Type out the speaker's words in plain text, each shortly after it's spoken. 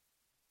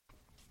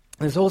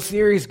This whole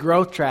series,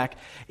 Growth Track,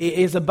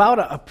 is about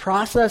a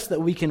process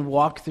that we can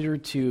walk through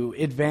to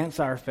advance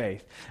our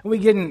faith. And we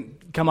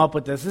didn't come up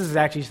with this. This is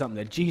actually something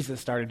that Jesus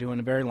started doing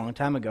a very long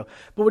time ago.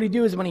 But what he'd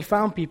do is when he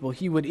found people,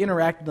 he would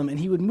interact with them and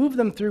he would move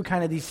them through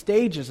kind of these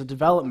stages of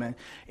development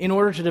in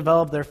order to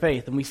develop their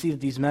faith. And we see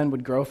that these men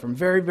would grow from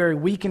very, very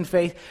weak in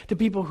faith to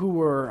people who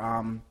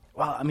were,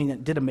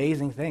 did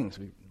amazing things.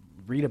 We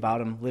read about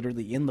them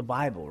literally in the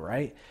Bible,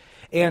 right?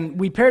 And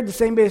we paired the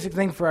same basic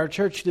thing for our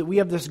church, that we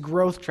have this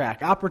growth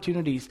track,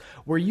 opportunities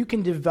where you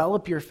can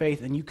develop your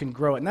faith and you can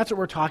grow it. And that's what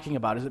we're talking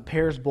about, is it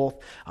pairs both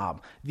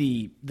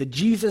the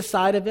Jesus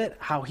side of it,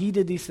 how he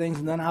did these things,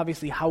 and then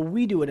obviously how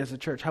we do it as a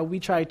church, how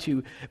we try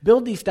to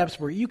build these steps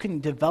where you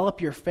can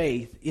develop your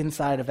faith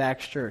inside of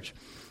Acts Church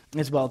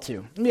as well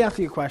too. Let me ask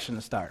you a question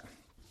to start.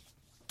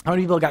 How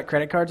many people got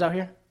credit cards out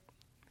here?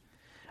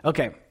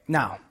 Okay,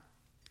 now,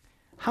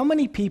 how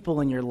many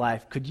people in your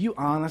life could you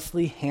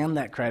honestly hand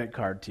that credit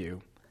card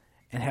to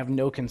and have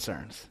no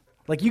concerns?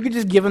 Like, you could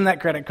just give them that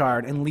credit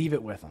card and leave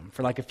it with them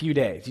for like a few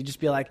days. You'd just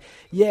be like,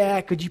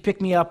 yeah, could you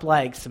pick me up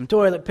like some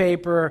toilet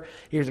paper?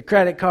 Here's a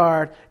credit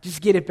card.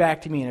 Just get it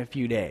back to me in a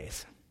few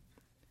days.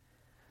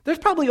 There's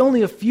probably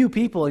only a few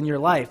people in your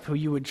life who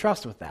you would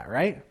trust with that,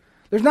 right?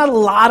 There's not a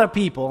lot of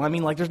people. I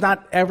mean, like, there's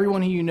not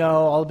everyone who you know,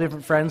 all the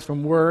different friends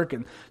from work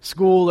and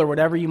school or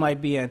whatever you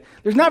might be in.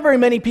 There's not very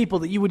many people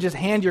that you would just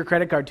hand your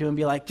credit card to and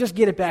be like, just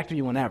get it back to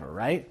me whenever,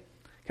 right?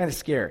 Kind of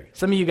scary.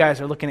 Some of you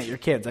guys are looking at your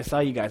kids. I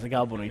saw you guys like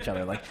elbowing each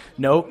other, like,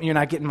 nope, you're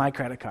not getting my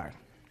credit card.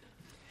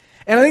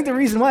 And I think the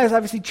reason why is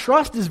obviously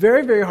trust is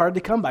very, very hard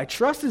to come by.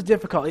 Trust is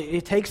difficult.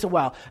 It takes a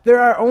while. There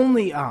are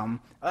only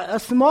a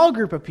small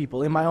group of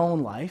people in my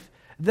own life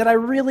that I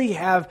really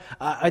have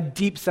a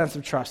deep sense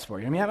of trust for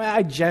you. I mean,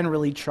 I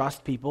generally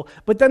trust people,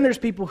 but then there's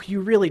people who you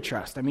really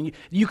trust. I mean,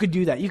 you could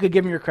do that. You could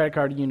give them your credit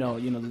card, and you know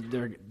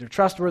they're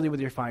trustworthy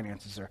with your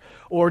finances,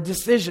 or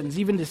decisions,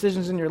 even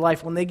decisions in your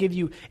life. When they give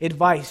you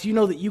advice, you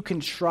know that you can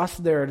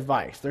trust their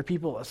advice. They're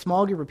people, a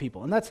small group of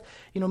people, and that's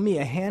me,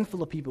 a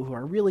handful of people who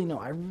I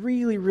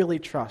really, really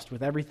trust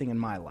with everything in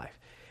my life.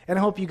 And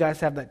I hope you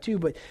guys have that too.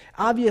 But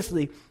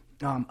obviously,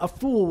 a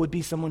fool would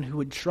be someone who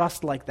would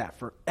trust like that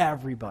for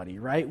everybody,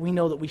 right? We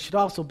know that we should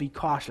also be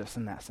cautious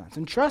in that sense.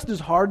 And trust is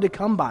hard to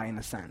come by in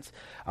a sense.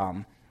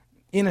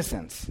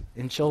 Innocence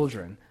in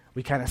children,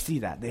 we kind of see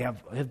that. They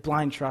have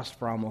blind trust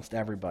for almost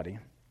everybody.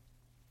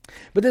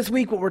 But this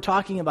week what we're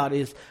talking about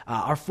is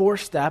our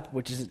fourth step,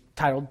 which is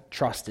titled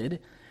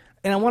Trusted.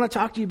 And I want to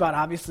talk to you about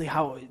obviously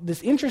how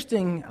this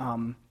interesting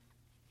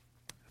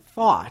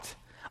thought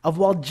of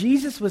while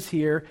Jesus was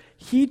here,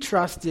 he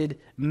trusted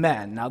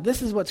men. Now,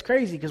 this is what's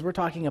crazy because we're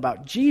talking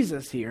about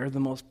Jesus here, the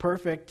most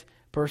perfect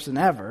person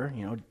ever,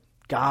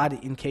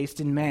 God encased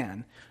in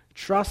man,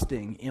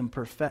 trusting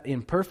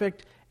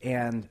imperfect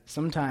and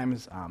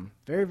sometimes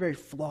very, very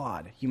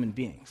flawed human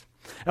beings.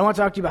 I want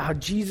to talk to you about how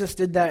Jesus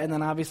did that, and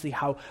then obviously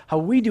how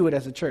we do it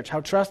as a church,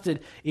 how trusted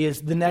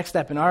is the next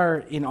step in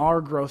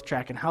our growth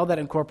track, and how that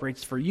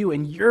incorporates for you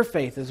and your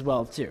faith as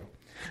well, too.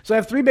 So I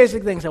have three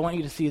basic things I want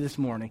you to see this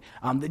morning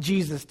that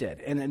Jesus did.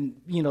 And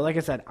like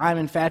I said, I'm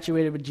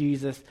infatuated with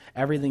Jesus.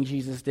 Everything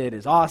Jesus did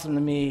is awesome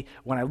to me.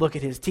 When I look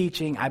at his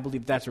teaching, I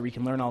believe that's where we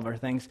can learn all of our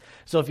things.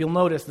 So if you'll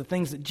notice, the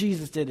things that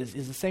Jesus did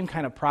is the same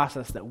kind of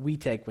process that we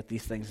take with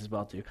these things as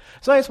well, too.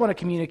 So I just want to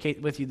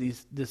communicate with you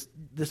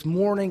this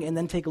morning and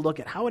then take a look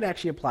at how it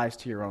actually applies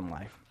to your own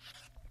life.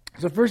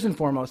 So first and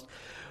foremost,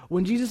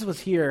 when Jesus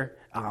was here,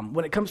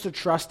 when it comes to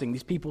trusting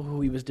these people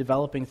who he was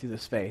developing through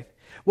this faith,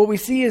 what we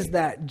see is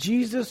that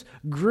Jesus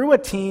grew a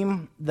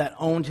team that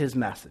owned his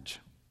message.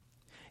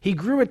 He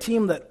grew a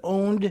team that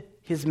owned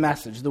his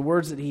message, the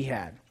words that he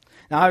had.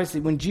 Now,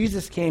 obviously, when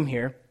Jesus came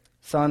here,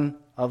 Son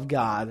of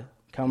God,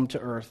 come to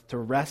earth to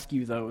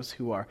rescue those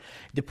who are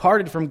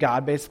departed from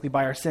God, basically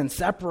by our sins,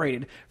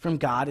 separated from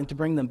God, and to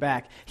bring them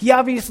back, he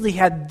obviously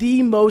had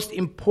the most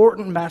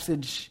important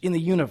message in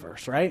the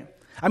universe, right?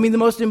 I mean, the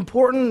most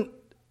important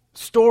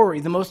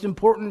story, the most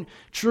important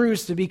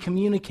truths to be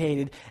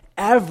communicated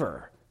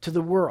ever to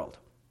the world.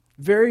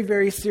 Very,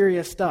 very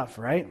serious stuff,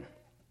 right?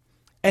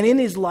 And in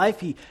his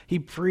life, he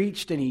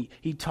preached and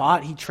he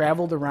taught. He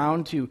traveled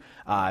around to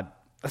a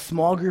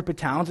small group of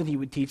towns and he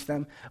would teach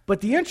them.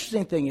 But the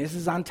interesting thing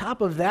is on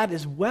top of that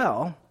as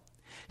well,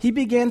 he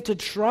began to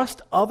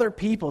trust other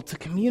people to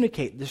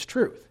communicate this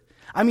truth.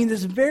 I mean,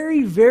 this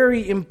very,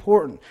 very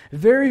important,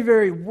 very,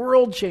 very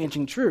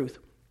world-changing truth.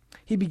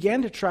 He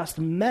began to trust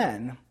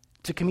men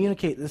to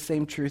communicate the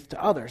same truth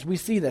to others. We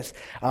see this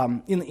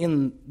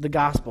in the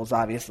Gospels,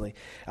 obviously.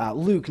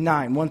 Luke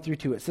 9,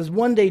 1-2, it says,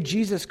 "One day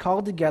Jesus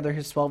called together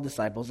his 12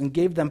 disciples and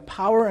gave them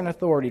power and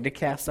authority to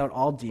cast out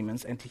all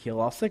demons and to heal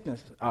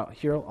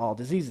all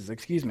diseases.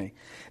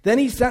 Then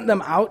he sent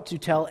them out to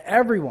tell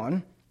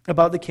everyone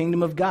about the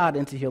kingdom of God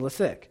and to heal the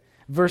sick."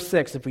 Verse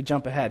 6, if we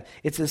jump ahead,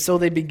 it says, "So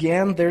they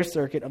began their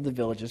circuit of the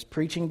villages,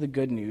 preaching the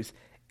good news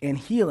and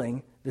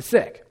healing the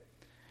sick."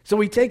 So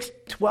he takes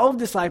 12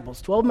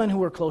 disciples, 12 men who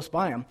were close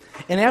by him,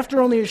 and after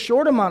only a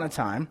short amount of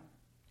time,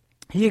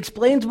 he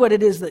explains what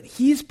it is that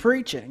he's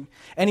preaching,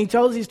 and he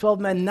tells these 12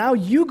 men, now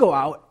you go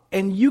out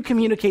and you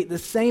communicate the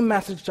same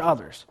message to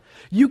others.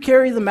 You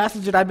carry the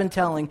message that I've been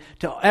telling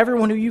to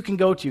everyone who you can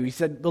go to. He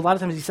said, a lot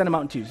of times he sent them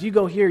out in twos. You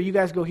go here, you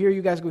guys go here,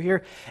 you guys go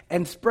here,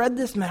 and spread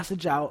this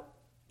message out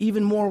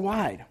even more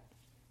wide.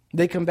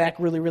 They come back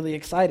really, really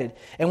excited.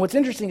 And what's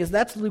interesting is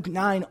that's Luke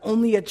 9.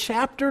 Only a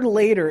chapter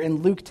later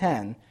in Luke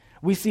 10,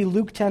 we see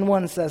Luke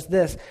 10:1 says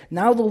this,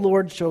 "Now the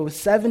Lord chose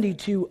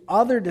 72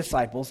 other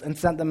disciples and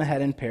sent them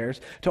ahead in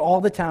pairs to all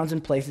the towns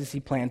and places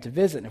he planned to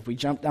visit." And if we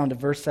jump down to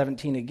verse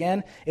 17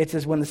 again, it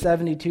says, "When the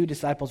 72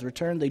 disciples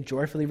returned, they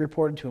joyfully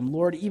reported to him,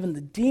 'Lord, even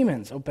the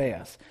demons obey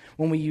us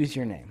when we use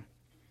your name.'"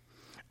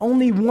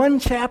 Only one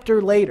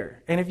chapter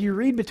later, and if you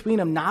read between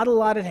them, not a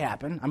lot had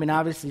happened. I mean,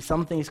 obviously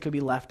some things could be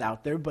left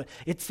out there, but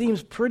it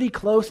seems pretty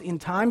close in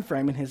time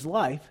frame in his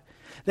life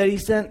that he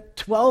sent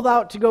 12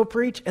 out to go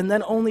preach, and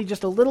then only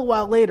just a little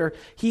while later,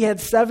 he had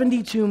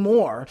 72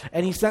 more,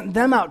 and he sent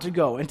them out to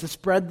go and to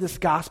spread this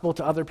gospel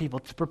to other people,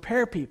 to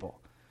prepare people.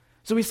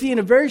 So we see in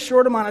a very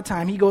short amount of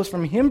time, he goes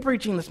from him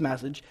preaching this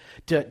message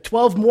to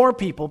 12 more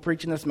people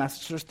preaching this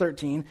message, there's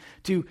 13,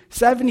 to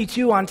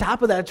 72 on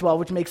top of that 12,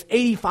 which makes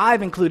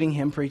 85 including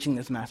him preaching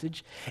this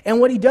message.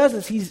 And what he does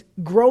is he's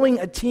growing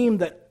a team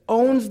that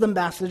owns the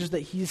message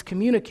that he's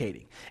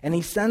communicating, and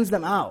he sends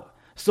them out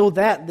so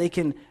that they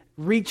can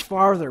reach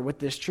farther with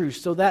this truth,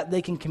 so that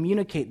they can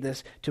communicate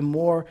this to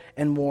more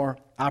and more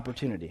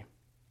opportunity.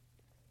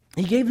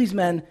 He gave these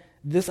men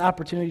this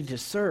opportunity to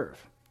serve.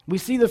 We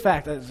see the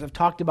fact, as I've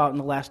talked about in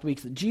the last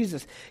weeks, that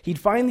Jesus, he'd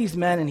find these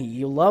men and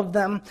he loved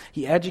them,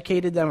 he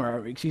educated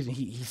them,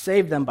 he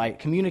saved them by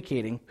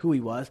communicating who he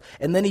was,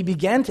 and then he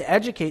began to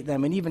educate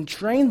them and even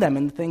train them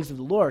in the things of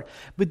the Lord.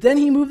 But then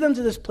he moved them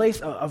to this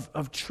place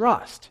of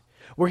trust,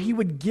 where he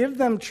would give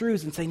them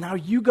truths and say, now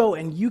you go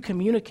and you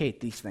communicate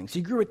these things.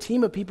 He grew a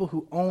team of people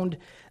who owned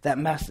that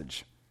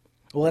message.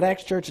 Well, at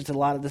Acts Church, it's a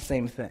lot of the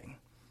same thing.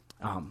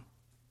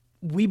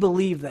 We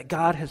believe that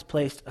God has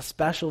placed a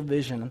special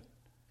vision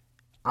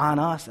on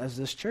us as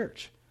this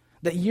church.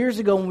 That years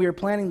ago when we were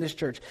planning this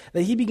church,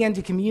 that he began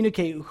to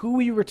communicate who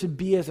we were to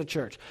be as a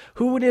church,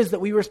 who it is that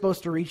we were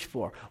supposed to reach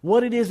for,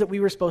 what it is that we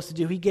were supposed to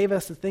do. He gave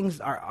us the things,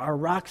 our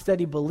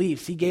rock-steady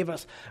beliefs. He gave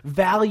us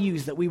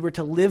values that we were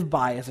to live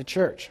by as a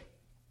church.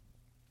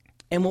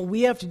 And what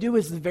we have to do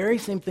is the very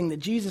same thing that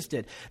Jesus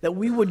did, that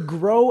we would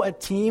grow a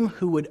team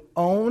who would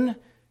own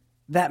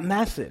that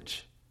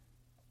message.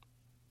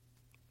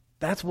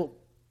 That's what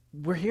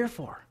we're here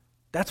for.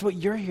 That's what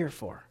you're here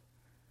for.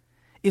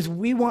 Is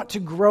we want to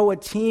grow a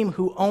team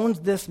who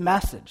owns this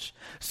message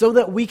so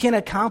that we can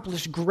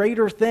accomplish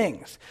greater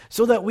things,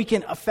 so that we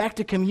can affect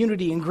a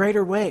community in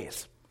greater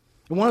ways.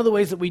 And one of the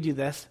ways that we do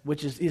this,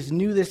 which is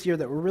new this year,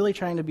 that we're really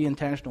trying to be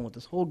intentional with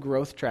this whole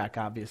growth track,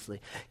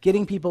 obviously,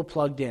 getting people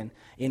plugged in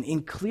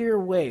clear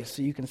ways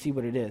so you can see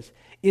what it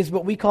is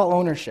what we call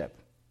ownership.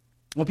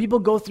 When people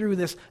go through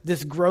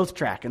this growth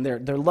track and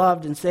they're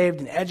loved and saved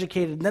and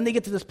educated, and then they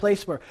get to this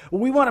place where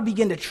we want to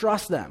begin to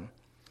trust them,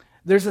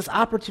 there's this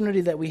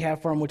opportunity that we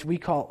have for them, which we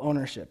call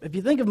ownership. If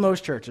you think of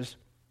most churches,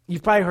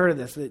 you've probably heard of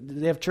this.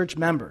 They have church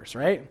members,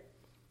 right?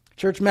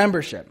 Church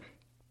membership.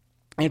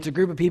 And it's a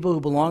group of people who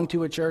belong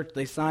to a church.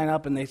 They sign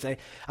up and they say,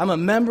 I'm a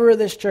member of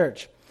this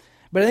church.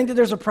 But I think that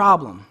there's a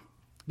problem.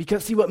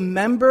 Because, see, what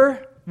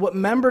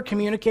member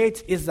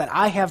communicates is that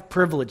I have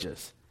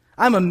privileges.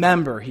 I'm a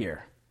member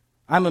here.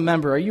 I'm a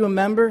member. Are you a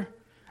member?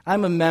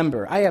 I'm a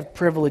member. I have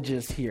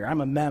privileges here.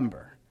 I'm a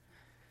member.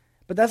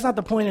 But that's not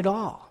the point at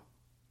all.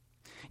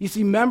 You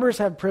see, members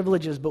have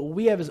privileges, but what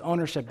we have is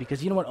ownership,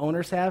 because you know what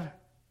owners have?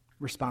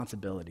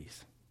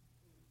 Responsibilities.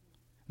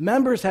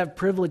 Members have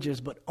privileges,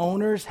 but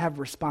owners have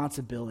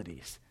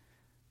responsibilities.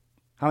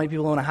 How many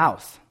people own a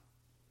house?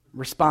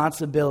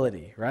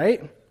 Responsibility,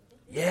 right?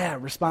 Yeah,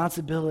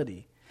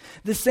 responsibility.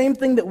 The same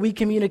thing that we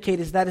communicate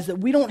is that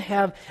we don't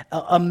have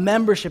a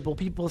membership where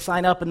people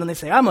sign up and then they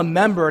say, I'm a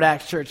member at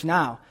Acts Church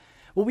now.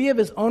 What we have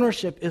as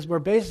ownership is where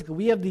basically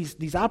we have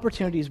these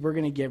opportunities we're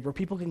going to give where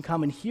people can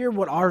come and hear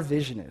what our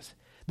vision is.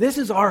 This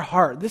is our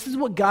heart. This is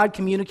what God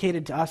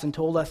communicated to us and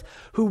told us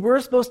who we're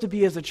supposed to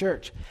be as a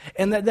church.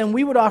 And that then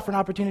we would offer an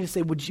opportunity to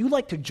say, would you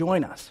like to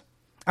join us?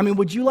 I mean,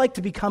 would you like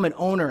to become an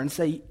owner and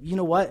say, you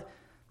know what?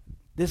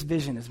 This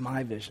vision is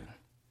my vision.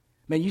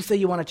 Man, you say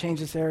you want to change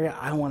this area,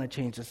 I want to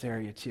change this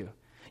area too.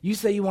 You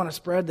say you want to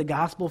spread the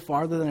gospel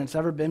farther than it's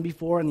ever been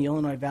before in the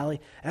Illinois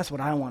Valley, that's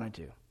what I want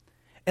to do.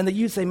 And that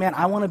you say, man,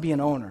 I want to be an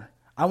owner.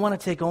 I want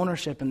to take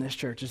ownership in this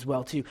church as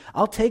well, too.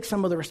 I'll take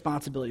some of the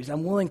responsibilities.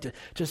 I'm willing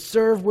to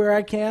serve where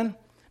I can.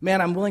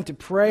 Man, I'm willing to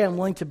pray. I'm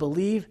willing to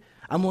believe.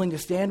 I'm willing to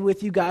stand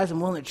with you guys. I'm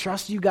willing to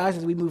trust you guys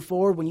as we move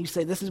forward. When you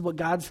say this is what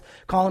God's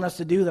calling us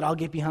to do, that I'll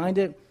get behind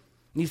it.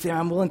 And you say,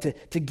 I'm willing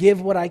to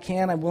give what I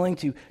can. I'm willing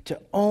to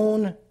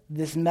own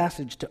this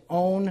message, to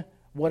own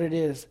what it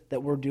is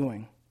that we're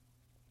doing.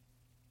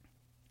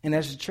 And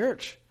as a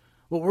church,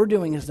 what we're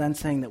doing is then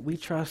saying that we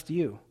trust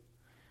you.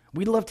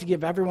 We'd love to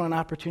give everyone an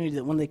opportunity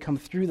that when they come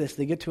through this,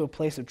 they get to a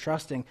place of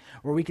trusting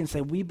where we can say,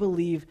 we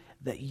believe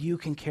that you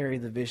can carry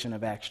the vision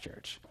of Acts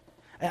Church.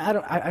 And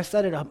I've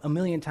said it a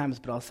million times,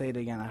 but I'll say it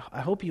again.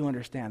 I hope you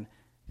understand.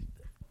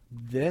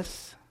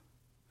 This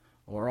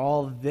or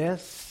all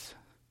this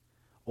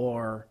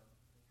or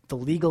the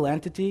legal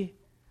entity,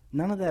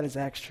 none of that is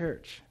Acts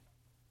Church.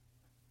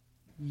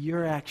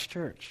 You're Acts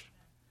Church.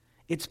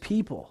 It's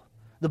people.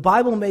 The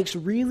Bible makes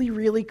really,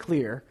 really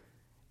clear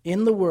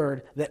in the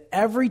Word that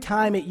every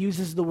time it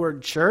uses the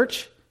word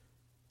church,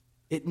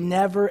 it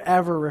never,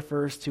 ever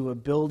refers to a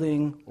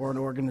building or an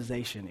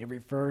organization. It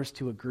refers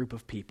to a group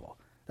of people.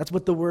 That's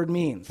what the word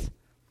means.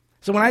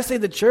 So when I say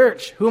the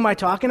church, who am I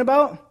talking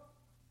about?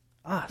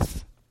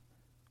 Us.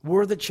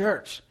 We're the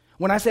church.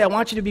 When I say I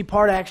want you to be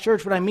part of Acts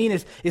Church, what I mean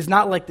is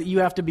not like that you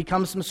have to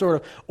become some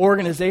sort of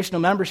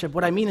organizational membership.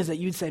 What I mean is that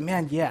you'd say,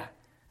 man, yeah,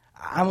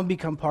 I'm going to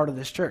become part of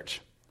this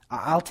church.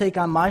 I'll take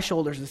on my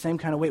shoulders the same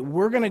kind of weight.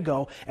 We're going to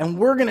go and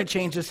we're going to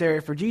change this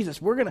area for Jesus.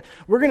 We're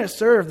going to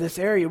serve this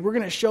area. We're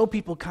going to show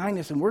people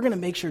kindness, and we're going to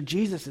make sure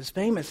Jesus is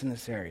famous in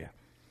this area.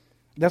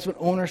 That's what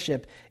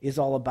ownership is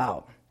all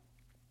about.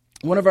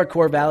 One of our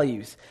core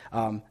values,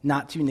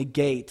 not to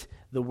negate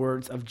the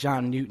words of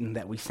John Newton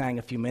that we sang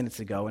a few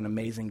minutes ago in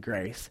Amazing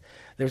Grace.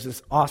 There's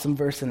this awesome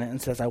verse in it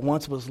and says, I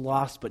once was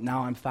lost, but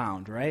now I'm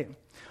found, right?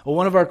 Well,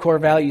 one of our core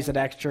values at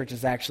Acts Church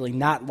is actually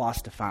not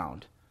lost to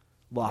found,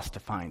 lost to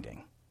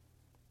finding.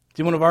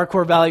 See, one of our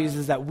core values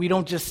is that we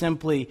don't just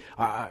simply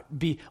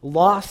be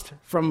lost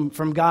from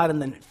God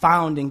and then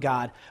found in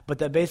God, but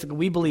that basically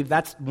we believe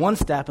that's one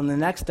step, and the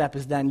next step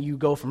is then you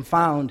go from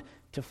found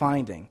to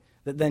finding.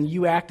 That then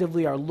you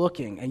actively are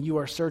looking and you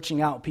are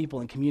searching out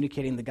people and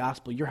communicating the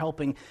gospel. You're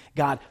helping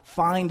God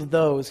find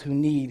those who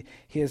need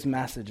his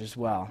message as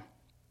well.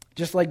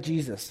 Just like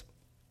Jesus,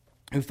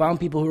 who found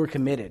people who were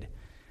committed.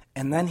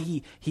 And then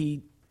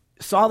he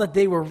saw that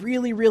they were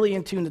really, really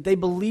in tune, that they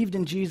believed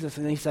in Jesus,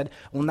 and he said,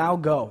 well, now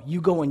go. You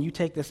go and you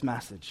take this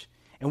message,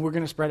 and we're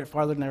going to spread it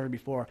farther than ever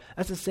before.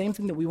 That's the same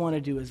thing that we want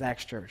to do as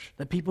Acts Church.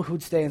 That people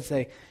who'd stay and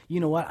say,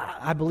 you know what,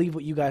 I believe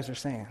what you guys are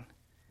saying.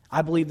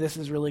 I believe this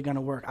is really going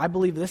to work. I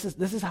believe this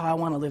is how I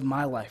want to live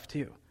my life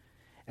too.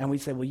 And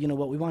we'd say, well, you know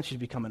what, we want you to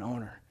become an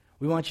owner.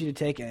 We want you to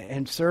take it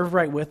and serve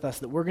right with us,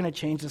 that we're going to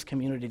change this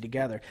community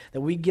together,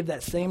 that we give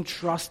that same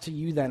trust to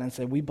you then and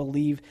say, we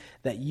believe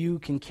that you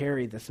can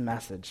carry this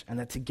message, and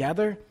that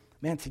together,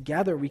 man,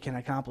 together we can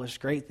accomplish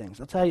great things.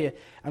 I'll tell you,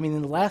 I mean,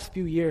 in the last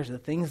few years, the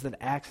things that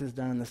Acts has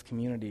done in this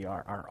community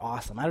are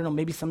awesome. I don't know,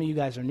 maybe some of you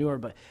guys are newer,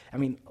 but I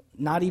mean,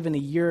 not even a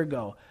year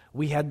ago,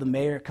 we had the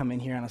mayor come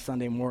in here on a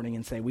Sunday morning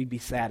and say, we'd be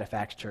sad if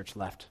Acts Church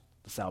left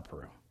LaSalle,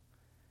 Peru.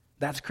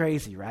 That's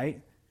crazy,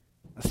 right?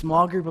 A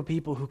small group of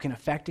people who can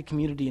affect a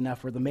community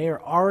enough where the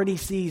mayor already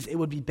sees it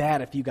would be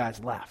bad if you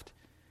guys left.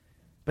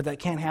 But that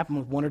can't happen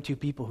with one or two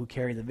people who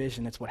carry the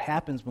vision. It's what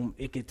happens when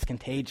it gets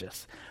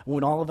contagious.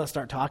 When all of us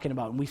start talking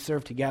about it and we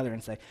serve together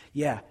and say,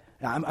 yeah,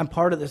 I'm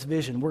part of this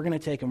vision. We're going to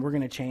take and we're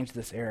going to change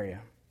this area.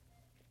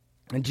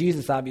 And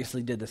Jesus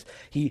obviously did this.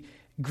 He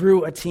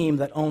grew a team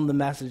that owned the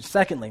message.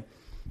 Secondly,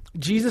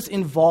 Jesus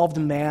involved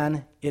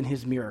man in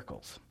his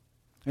miracles.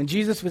 And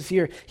Jesus was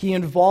here. He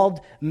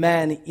involved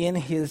men in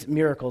his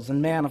miracles.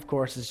 And man, of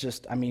course, is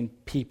just,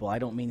 people. I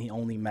don't mean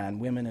only men,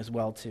 women as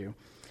well, too.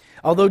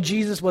 Although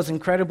Jesus was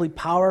incredibly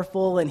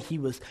powerful and he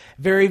was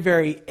very,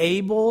 very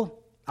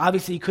able,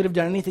 obviously he could have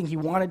done anything he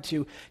wanted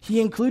to, he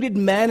included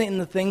men in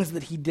the things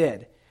that he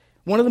did.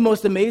 One of the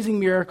most amazing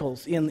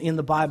miracles in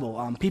the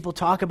Bible, people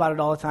talk about it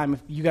all the time,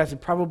 if you guys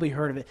have probably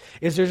heard of it,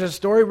 is there's a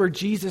story where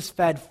Jesus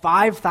fed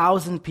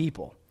 5,000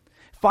 people.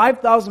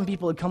 5,000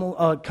 people had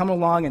come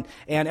along,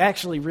 and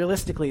actually,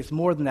 realistically, it's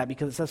more than that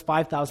because it says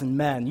 5,000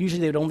 men. Usually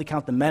they would only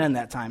count the men in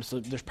that time, so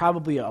there's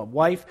probably a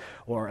wife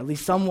or at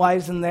least some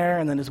wives in there,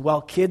 and then as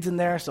well kids in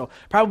there, so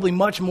probably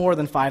much more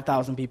than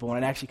 5,000 people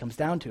when it actually comes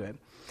down to it.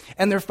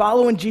 And they're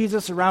following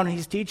Jesus around, and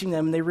he's teaching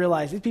them, and they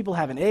realize these people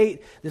haven't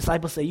ate. The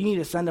disciples say, you need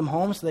to send them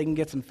home so they can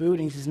get some food,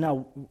 and he says,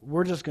 no,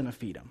 we're just going to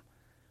feed them.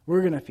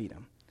 We're going to feed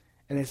them.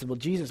 And they said, well,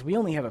 Jesus, we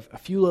only have a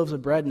few loaves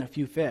of bread and a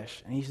few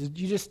fish. And he says,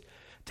 you just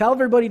tell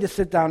everybody to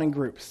sit down in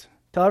groups.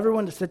 Tell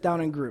everyone to sit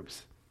down in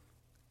groups.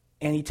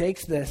 And he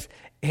takes this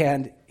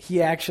and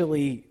he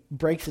actually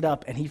breaks it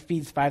up and he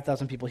feeds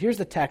 5,000 people. Here's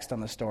the text on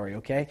the story,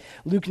 okay?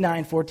 Luke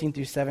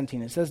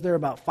 9:14-17. It says there are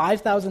about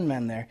 5,000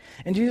 men there.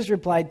 And Jesus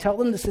replied, tell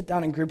them to sit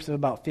down in groups of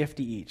about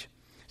 50 each.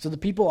 So the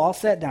people all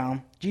sat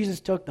down. Jesus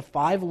took the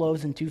 5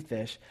 loaves and 2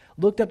 fish,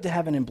 looked up to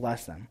heaven and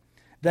blessed them.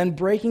 Then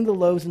breaking the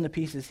loaves into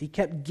pieces, he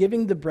kept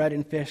giving the bread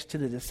and fish to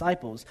the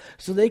disciples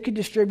so they could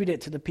distribute it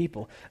to the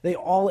people. They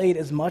all ate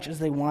as much as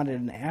they wanted,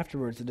 and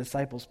afterwards the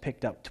disciples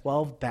picked up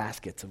 12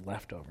 baskets of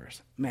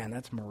leftovers. Man,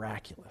 that's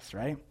miraculous,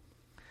 right?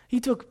 He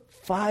took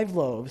 5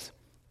 loaves,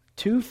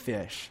 2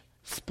 fish,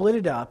 split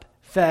it up,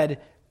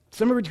 fed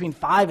somewhere between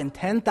 5 and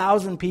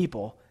 10,000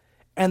 people,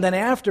 and then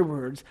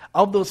afterwards,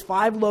 of those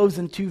 5 loaves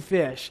and 2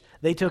 fish,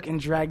 they took and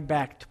dragged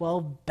back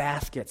 12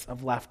 baskets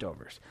of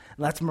leftovers.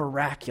 That's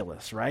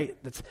miraculous, right?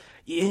 That's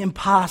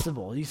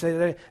impossible. You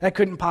say that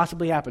couldn't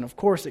possibly happen. Of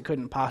course it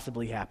couldn't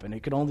possibly happen.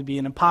 It could only be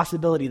an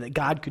impossibility that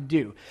God could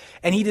do.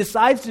 And he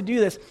decides to do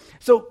this.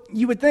 So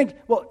you would think,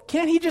 well,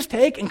 can't he just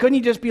take, and couldn't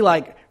he just be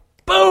like,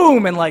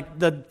 boom, and like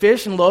the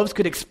fish and loaves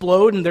could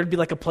explode and there'd be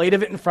like a plate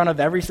of it in front of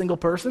every single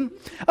person?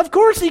 Of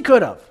course he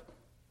could have.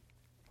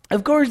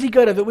 Of course he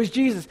could have. It was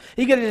Jesus.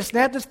 He could have just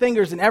snapped his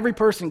fingers and every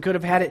person could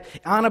have had it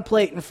on a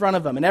plate in front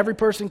of him and every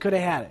person could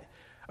have had it.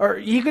 Or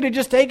he could have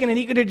just taken and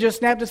he could have just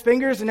snapped his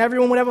fingers and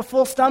everyone would have a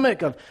full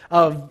stomach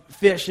of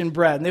fish and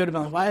bread. And they would have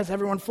been like, why is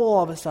everyone full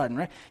all of a sudden,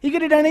 right? He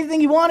could have done anything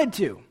he wanted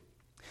to.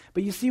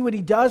 But you see what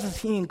he does is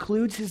he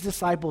includes his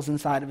disciples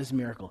inside of his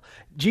miracle.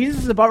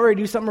 Jesus is about ready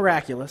to do something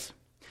miraculous.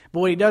 But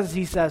what he does is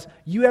he says,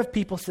 you have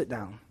people sit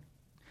down.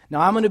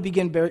 Now I'm going to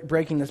begin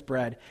breaking this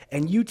bread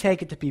and you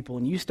take it to people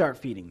and you start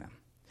feeding them.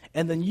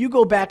 And then you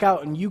go back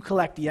out and you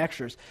collect the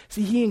extras.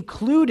 See, he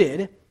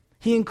included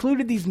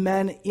these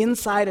men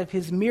inside of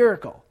his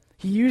miracle.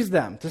 He used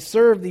them to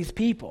serve these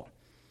people.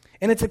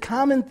 And it's a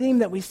common theme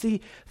that we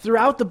see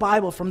throughout the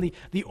Bible from the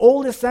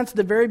oldest sense to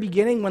the very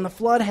beginning when the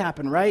flood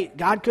happened, right?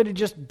 God could have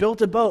just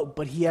built a boat,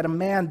 but he had a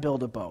man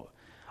build a boat.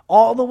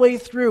 All the way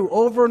through,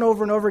 over and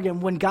over and over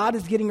again, when God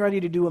is getting ready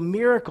to do a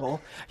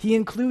miracle, he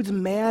includes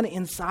man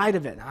inside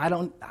of it.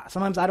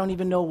 Sometimes I don't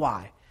even know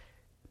why.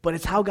 But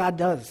it's how God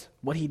does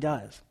what he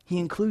does. He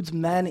includes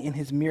men in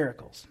his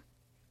miracles.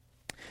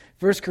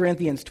 1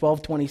 Corinthians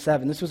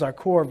 12:27. This was our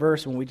core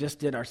verse when we just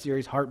did our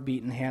series,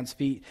 Heartbeat and Hands,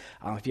 Feet.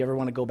 If you ever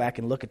want to go back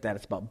and look at that,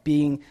 it's about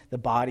being the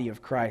body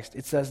of Christ.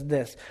 It says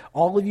this,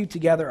 all of you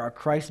together are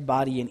Christ's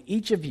body, and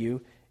each of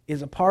you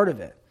is a part of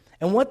it.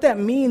 And what that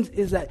means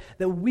is that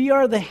we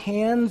are the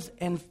hands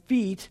and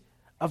feet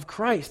of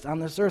Christ on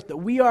this earth, that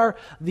we are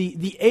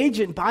the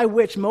agent by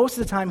which most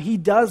of the time he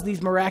does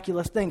these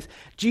miraculous things.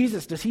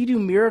 Jesus, does he do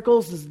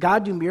miracles? Does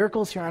God do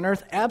miracles here on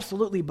earth?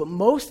 Absolutely, but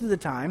most of the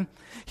time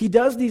he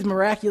does these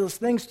miraculous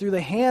things through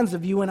the hands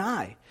of you and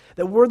I,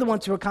 that we're the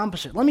ones who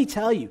accomplish it. Let me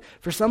tell you,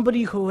 for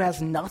somebody who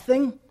has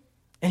nothing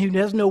and who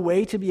has no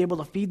way to be able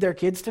to feed their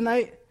kids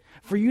tonight,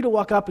 for you to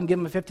walk up and give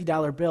them a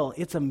 $50 bill,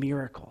 it's a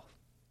miracle.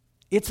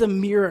 It's a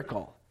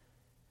miracle.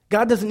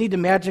 God doesn't need to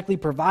magically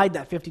provide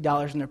that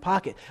 $50 in their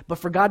pocket, but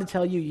for God to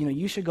tell you,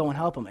 you should go and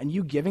help them, and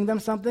you giving them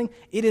something,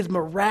 it is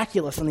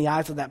miraculous in the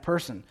eyes of that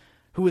person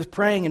who is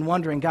praying and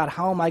wondering, God,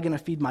 how am I going to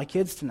feed my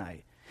kids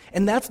tonight?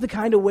 And that's the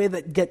kind of way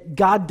that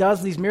God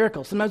does these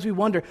miracles. Sometimes we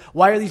wonder,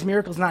 why are these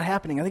miracles not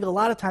happening? I think a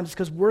lot of times it's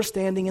because we're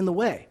standing in the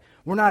way.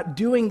 We're not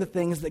doing the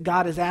things that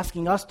God is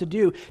asking us to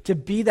do to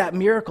be that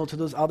miracle to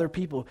those other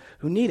people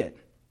who need it.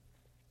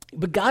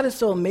 But God is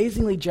so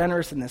amazingly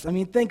generous in this. I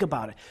mean, think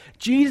about it.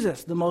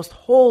 Jesus, the most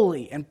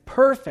holy and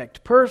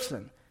perfect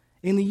person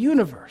in the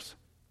universe,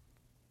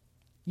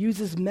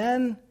 uses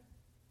men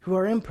who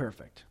are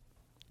imperfect,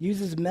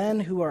 uses men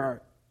who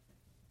are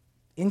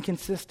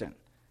inconsistent,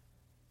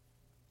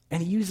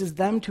 and he uses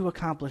them to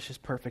accomplish his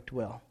perfect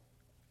will.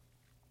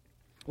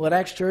 Well, at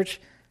Acts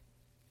Church,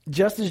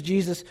 just as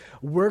Jesus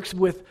works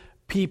with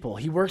people,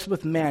 he works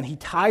with men, he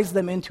ties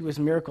them into his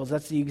miracles.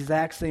 That's the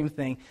exact same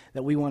thing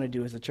that we want to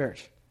do as a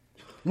church.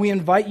 We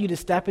invite you to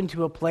step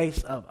into a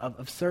place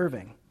of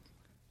serving,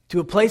 to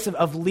a place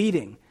of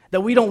leading, that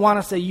we don't want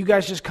to say, you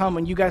guys just come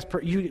and you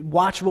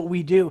watch what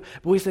we do,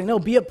 but we say, no,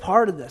 be a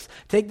part of this.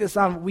 Take this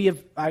on.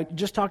 I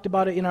just talked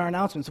about it in our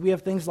announcements. We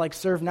have things like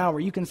Serve Now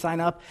where you can sign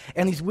up,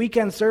 and these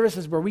weekend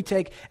services where we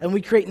take and we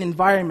create an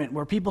environment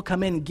where people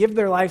come in and give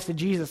their lives to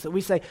Jesus, that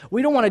we say,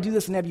 we don't want to do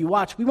this and have you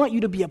watch. We want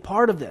you to be a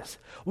part of this.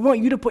 We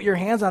want you to put your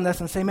hands on this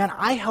and say, man,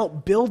 I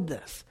helped build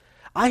this.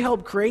 I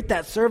helped create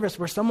that service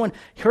where someone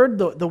heard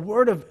the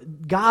word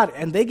of God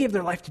and they gave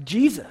their life to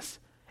Jesus,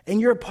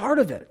 and you're a part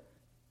of it.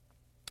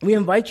 We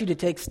invite you to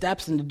take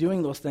steps into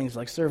doing those things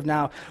like Serve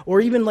Now, or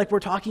even like we're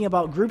talking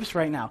about groups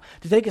right now,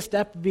 to take a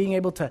step being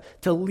able to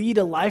lead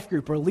a life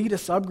group or lead a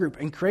subgroup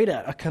and create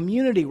a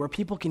community where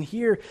people can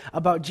hear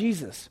about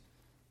Jesus.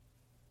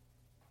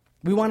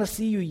 We want to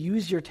see you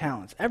use your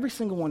talents, every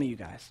single one of you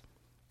guys.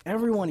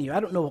 Every one of you.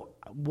 I don't know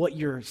what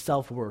your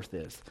self-worth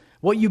is,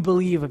 what you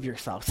believe of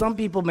yourself. Some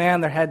people,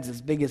 man, their head's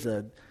as big as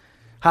a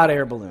hot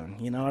air balloon.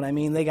 You know what I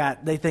mean?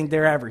 They think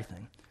they're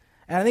everything.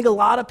 And I think a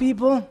lot of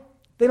people,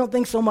 they don't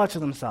think so much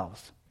of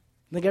themselves.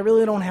 Like, I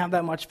really don't have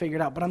that much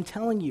figured out. But I'm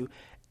telling you,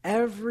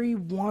 every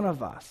one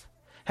of us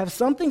have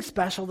something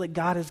special that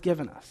God has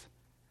given us.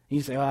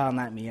 You say, well,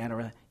 not me. I don't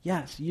really.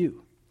 Yes,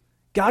 you.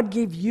 God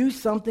gave you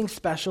something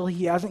special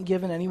he hasn't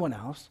given anyone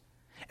else.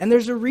 And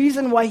there's a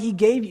reason why he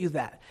gave you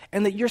that,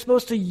 and that you're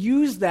supposed to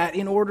use that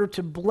in order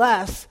to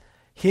bless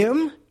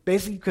him,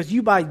 basically because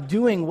you, by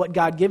doing what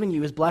God given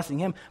you, is blessing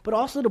him, but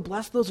also to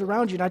bless those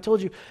around you. And I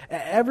told you,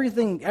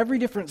 everything, every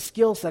different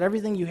skill set,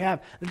 everything you have,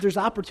 that there's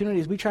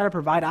opportunities. We try to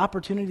provide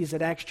opportunities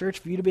at Acts Church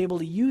for you to be able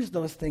to use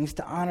those things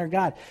to honor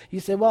God. You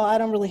say, well, I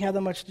don't really have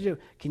that much to do.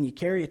 Can you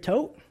carry a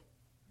tote?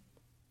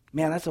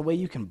 Man, that's a way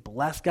you can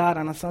bless God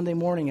on a Sunday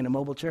morning in a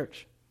mobile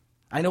church.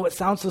 I know it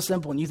sounds so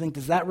simple, and you think,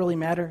 does that really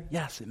matter?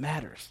 Yes, it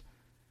matters.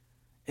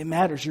 It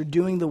matters. You're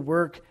doing the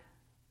work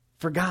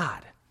for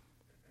God.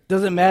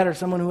 Doesn't matter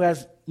someone who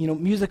has,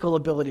 musical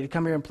ability to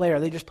come here and play. Are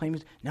they just playing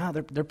music? No,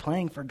 they're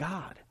playing for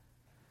God.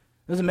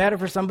 Doesn't matter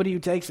for somebody who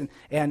takes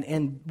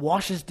and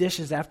washes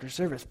dishes after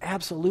service.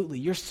 Absolutely.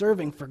 You're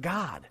serving for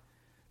God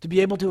to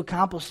be able to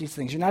accomplish these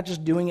things. You're not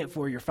just doing it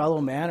for your fellow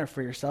man or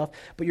for yourself,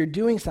 but you're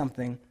doing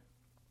something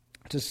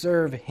to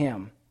serve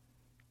him.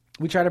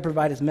 We try to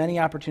provide as many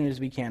opportunities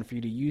as we can for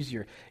you to use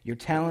your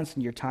talents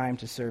and your time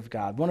to serve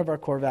God. One of our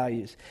core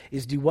values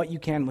is do what you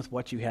can with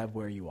what you have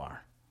where you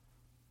are.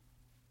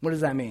 What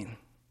does that mean?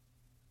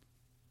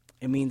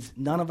 It means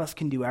none of us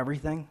can do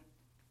everything,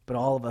 but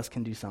all of us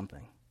can do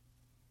something.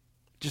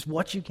 Just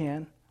what you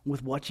can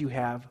with what you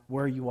have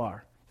where you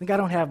are. Think I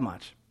don't have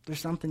much. There's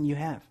something you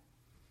have.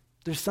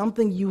 There's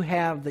something you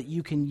have that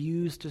you can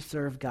use to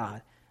serve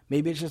God.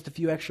 Maybe it's just a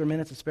few extra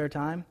minutes of spare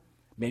time.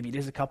 Maybe it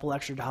is a couple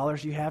extra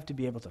dollars you have to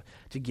be able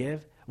to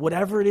give.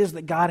 Whatever it is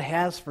that God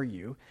has for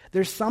you,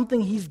 there's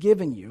something he's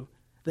given you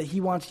that he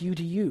wants you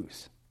to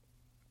use.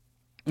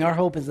 And our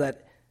hope is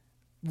that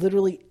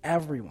literally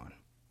everyone,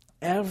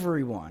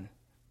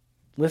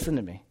 listen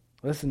to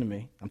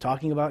me, I'm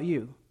talking about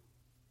you,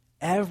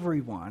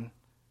 everyone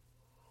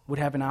would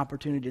have an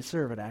opportunity to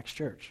serve at Acts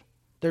Church.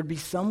 There'd be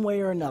some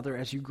way or another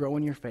as you grow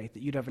in your faith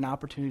that you'd have an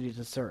opportunity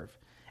to serve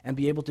and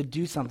be able to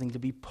do something, to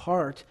be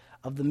part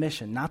of the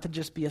mission, not to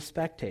just be a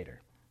spectator.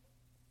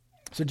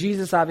 So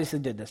Jesus obviously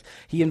did this.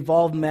 He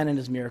involved men in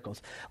his miracles.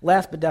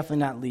 Last but definitely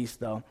not least,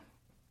 though,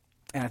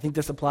 and I think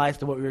this applies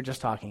to what we were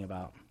just talking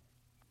about,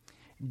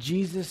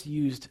 Jesus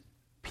used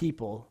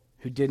people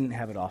who didn't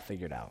have it all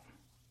figured out,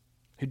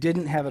 who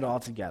didn't have it all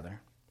together.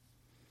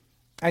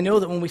 I know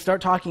that when we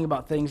start talking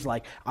about things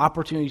like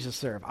opportunities to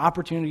serve,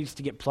 opportunities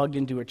to get plugged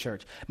into a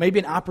church, maybe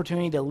an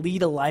opportunity to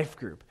lead a life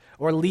group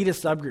or lead a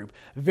subgroup,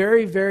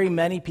 very, very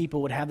many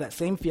people would have that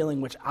same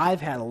feeling, which I've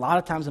had a lot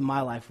of times in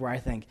my life, where I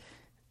think,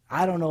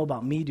 I don't know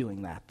about me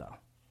doing that, though.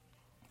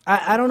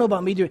 I don't know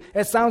about me doing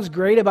it. Sounds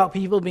great about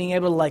people being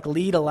able to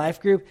lead a life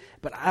group,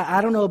 but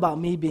I don't know about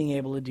me being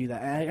able to do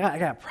that. I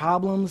got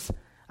problems.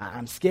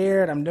 I'm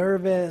scared. I'm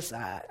nervous.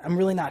 I'm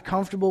really not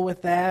comfortable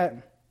with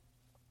that.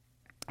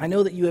 I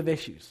know that you have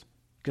issues,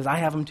 because I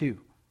have them too.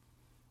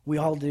 We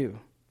all do.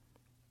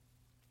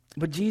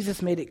 But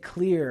Jesus made it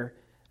clear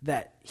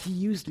that he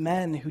used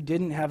men who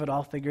didn't have it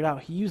all figured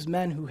out. He used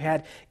men who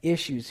had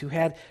issues, who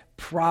had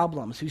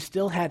problems, who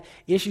still had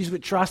issues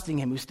with trusting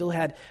him, who still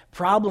had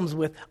problems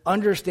with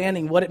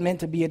understanding what it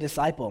meant to be a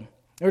disciple.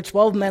 There were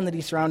 12 men that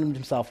he surrounded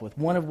himself with,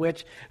 one of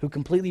which who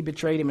completely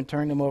betrayed him and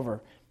turned him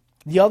over.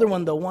 The other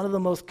one, though, one of the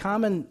most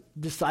common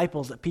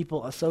disciples that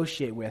people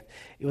associate with,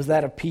 it was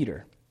that of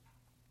Peter.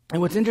 And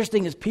what's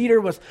interesting is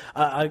Peter was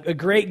a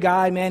great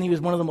guy, man. He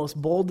was one of the most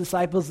bold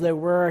disciples there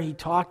were. He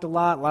talked a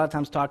lot of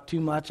times talked too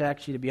much,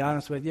 actually, to be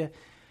honest with you.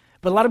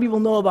 But a lot of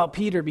people know about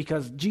Peter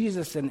because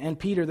Jesus and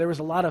Peter, there was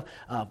a lot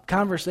of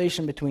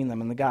conversation between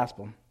them in the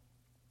gospel.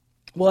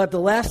 Well, at the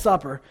Last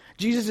Supper,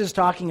 Jesus is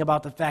talking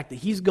about the fact that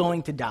he's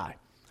going to die.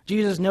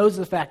 Jesus knows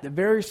the fact that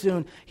very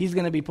soon he's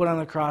going to be put on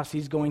the cross.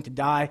 He's going to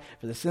die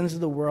for the sins of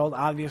the world.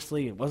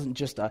 Obviously, it wasn't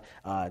just a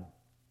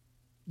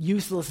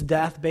useless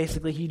death,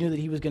 basically. He knew that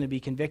he was going to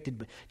be convicted.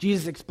 But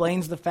Jesus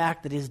explains the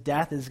fact that his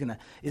death is going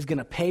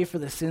to pay for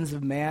the sins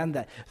of man,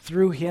 that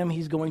through him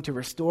he's going to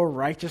restore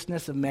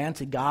righteousness of man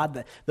to God,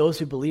 that those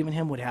who believe in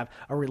him would have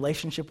a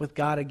relationship with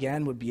God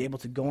again, would be able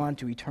to go on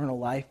to eternal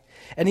life.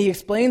 And he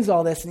explains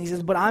all this, and he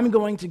says, but I'm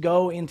going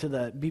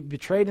to be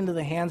betrayed into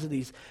the hands of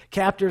these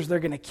captors. They're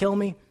going to kill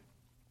me.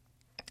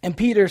 And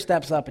Peter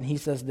steps up and he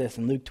says this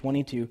in Luke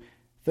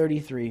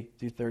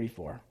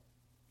 22:33-34.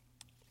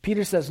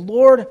 Peter says,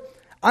 Lord,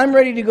 I'm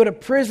ready to go to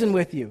prison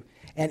with you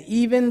and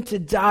even to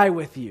die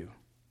with you.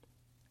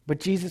 But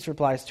Jesus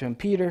replies to him,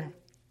 Peter,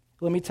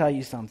 let me tell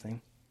you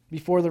something.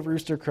 Before the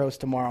rooster crows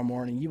tomorrow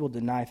morning, you will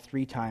deny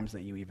 3 times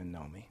that you even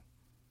know me.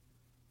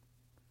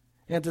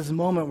 And at this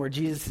moment where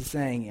Jesus is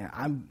saying,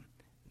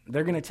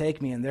 they're going to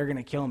take me and they're going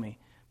to kill me,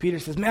 Peter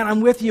says, man, I'm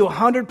with you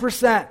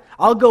 100%.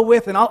 I'll go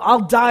with and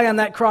I'll die on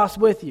that cross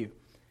with you.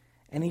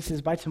 And he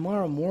says, by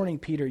tomorrow morning,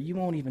 Peter, you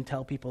won't even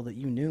tell people that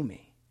you knew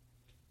me.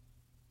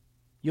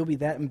 You'll be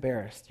that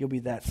embarrassed. You'll be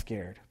that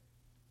scared.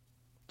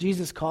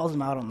 Jesus calls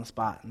him out on the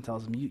spot and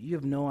tells him, you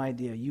have no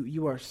idea.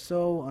 You are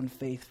so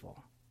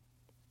unfaithful.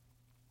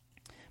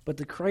 But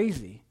the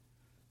crazy,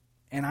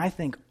 and I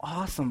think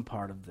awesome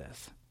part of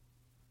this,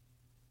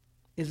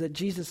 is that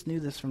Jesus knew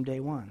this from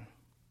day one.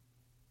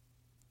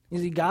 You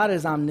see, God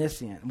is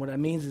omniscient. What it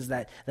means is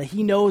that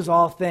he knows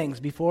all things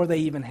before they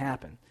even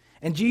happen.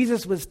 And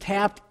Jesus was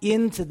tapped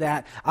into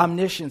that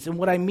omniscience. And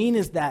what I mean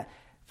is that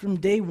from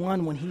day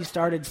one when he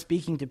started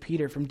speaking to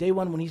Peter, from day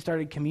one when he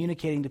started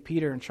communicating to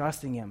Peter and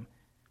trusting him,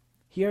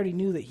 he already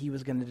knew that he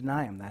was going to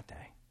deny him that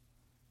day.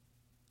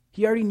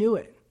 He already knew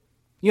it.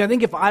 I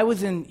think if I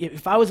was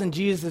in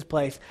Jesus'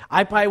 place,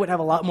 I probably would have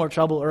a lot more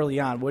trouble early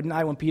on, wouldn't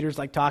I, when Peter's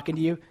talking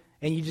to you,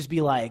 and you'd just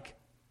be like,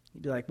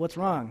 what's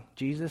wrong,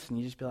 Jesus? And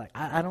you just be like,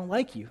 I don't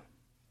like you.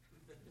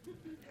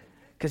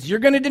 Because you're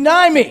going to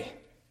deny me.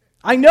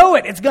 I know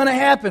it. It's going to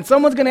happen.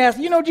 Someone's going to ask,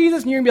 you know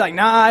Jesus? And you're going to be like,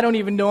 nah, I don't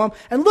even know him.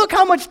 And look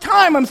how much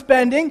time I'm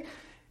spending,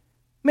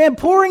 man,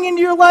 pouring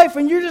into your life,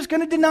 and you're just going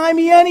to deny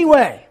me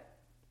anyway.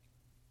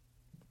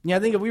 I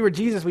think if we were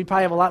Jesus, we'd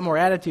probably have a lot more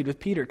attitude with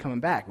Peter coming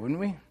back, wouldn't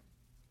we?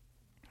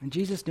 And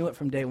Jesus knew it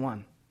from day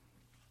one.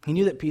 He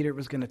knew that Peter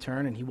was going to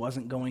turn and he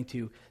wasn't going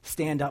to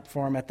stand up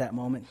for him at that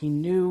moment. He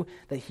knew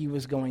that he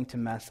was going to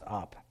mess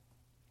up.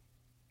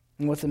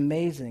 And what's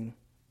amazing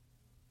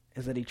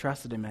is that he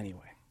trusted him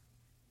anyway.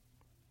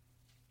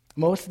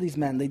 Most of these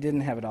men, they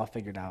didn't have it all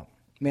figured out.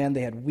 Man,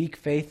 they had weak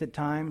faith at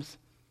times,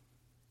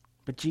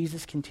 but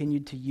Jesus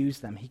continued to use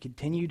them. He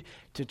continued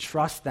to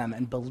trust them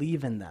and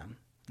believe in them.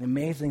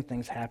 Amazing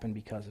things happened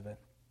because of it.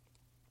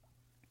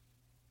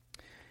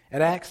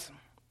 At Acts,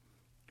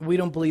 we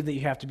don't believe that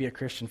you have to be a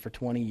Christian for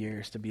 20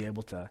 years to be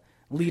able to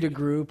lead a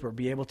group or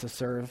be able to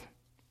serve.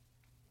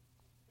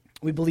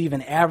 We believe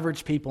in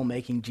average people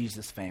making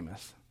Jesus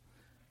famous.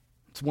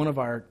 It's one of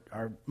our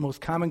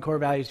most common core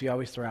values we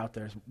always throw out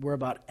there. Is we're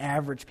about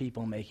average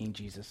people making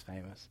Jesus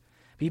famous.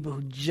 People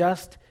who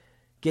just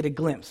get a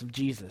glimpse of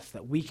Jesus,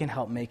 that we can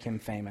help make him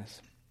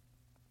famous.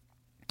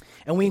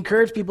 And we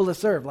encourage people to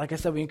serve. Like I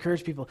said, we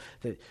encourage people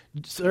to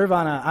serve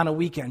on a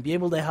weekend, be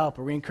able to help,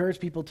 or we encourage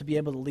people to be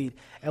able to lead.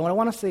 And what I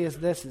want to say is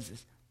this,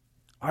 is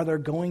are there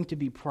going to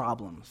be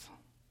problems?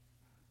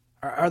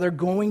 Are there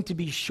going to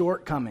be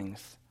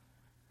shortcomings?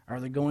 Are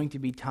there going to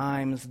be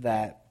times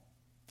that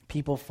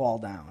people fall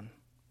down?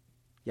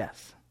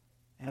 Yes,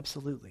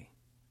 absolutely.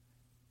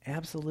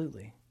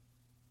 Absolutely.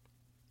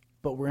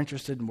 But we're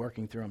interested in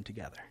working through them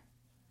together,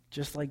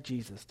 just like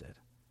Jesus did.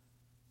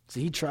 So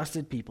he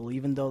trusted people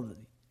even though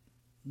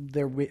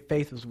their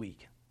faith was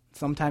weak.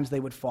 Sometimes they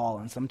would fall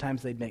and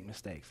sometimes they'd make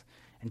mistakes.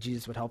 And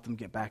Jesus would help them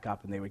get back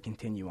up and they would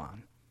continue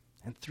on.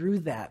 And through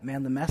that,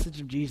 man, the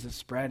message of Jesus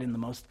spread in the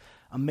most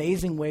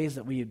amazing ways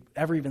that we would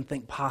ever even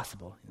think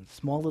possible. In a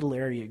small little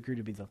area, it grew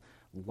to be the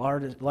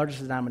largest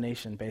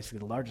denomination, basically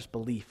the largest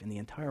belief in the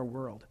entire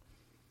world.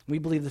 We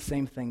believe the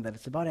same thing, that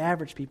it's about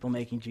average people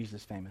making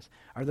Jesus famous.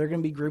 Are there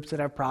going to be groups that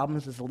have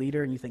problems as a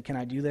leader and you think, can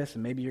I do this?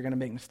 And maybe you're going to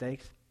make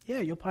mistakes? Yeah,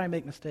 you'll probably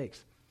make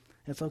mistakes.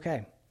 It's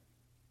okay.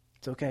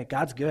 It's okay.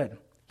 God's good.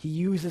 He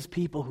uses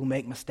people who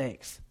make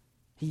mistakes.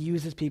 He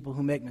uses people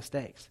who make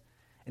mistakes.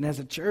 And as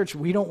a church,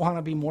 we don't want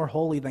to be more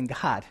holy than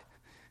God.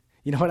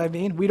 You know what I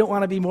mean? We don't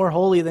want to be more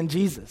holy than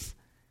Jesus.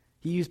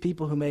 He used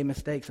people who made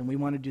mistakes, and we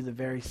want to do the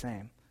very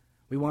same.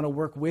 We want to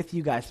work with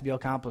you guys to be able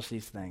to accomplish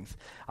these things.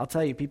 I'll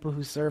tell you, people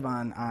who serve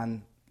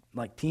on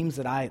like teams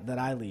that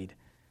I lead,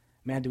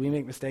 man, do we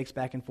make mistakes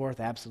back and forth?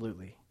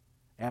 Absolutely.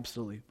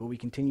 Absolutely. But we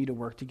continue to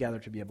work together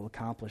to be able to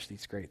accomplish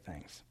these great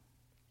things.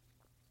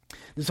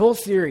 This whole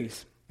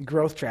series,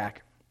 Growth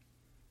Track,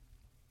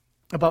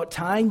 about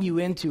tying you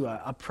into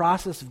a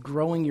process of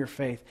growing your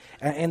faith.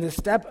 And the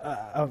step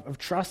of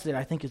trusted,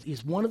 I think,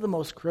 is one of the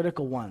most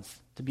critical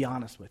ones, to be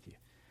honest with you.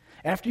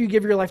 After you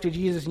give your life to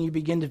Jesus and you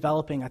begin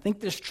developing, I think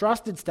this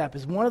trusted step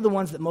is one of the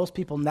ones that most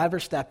people never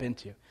step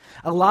into.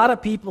 A lot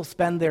of people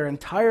spend their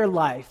entire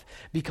life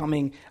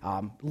becoming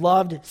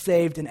loved,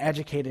 saved, and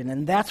educated,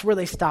 and that's where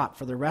they stop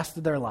for the rest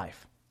of their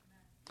life.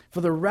 For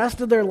the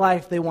rest of their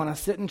life, they want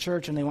to sit in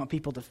church and they want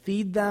people to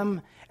feed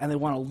them, and they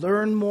want to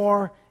learn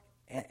more,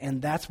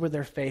 and that's where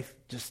their faith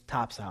just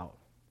tops out.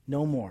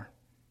 No more.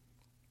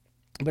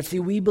 But see,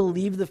 we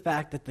believe the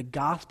fact that the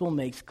gospel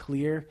makes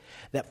clear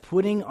that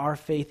putting our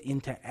faith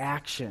into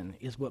action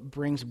is what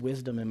brings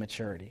wisdom and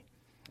maturity.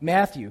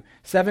 Matthew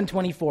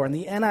 7:24, in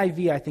the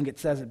NIV, I think it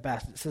says it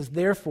best. It says,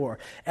 therefore,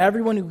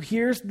 everyone who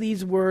hears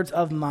these words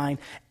of mine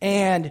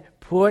and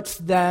puts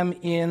them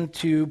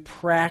into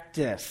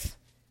practice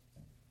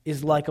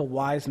is like a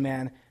wise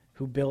man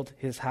who built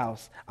his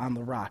house on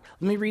the rock.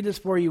 Let me read this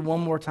for you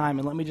one more time,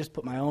 and let me just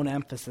put my own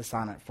emphasis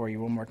on it for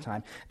you one more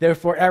time.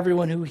 Therefore,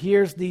 everyone who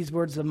hears these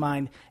words of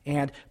mine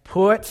and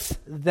puts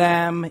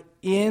them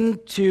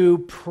into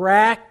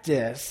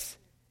practice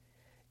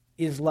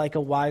is like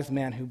a wise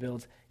man who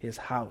builds his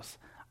house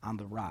on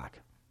the rock.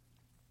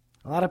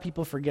 A lot of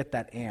people forget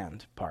that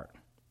 "and" part,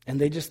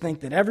 and they just think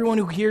that everyone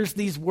who hears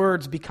these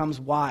words becomes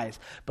wise,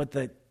 but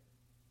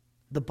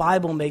the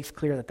Bible makes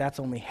clear that that's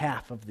only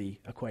half of the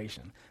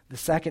equation. The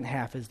second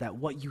half is that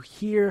what you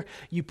hear,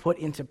 you put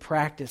into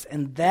practice,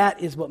 and that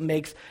is what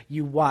makes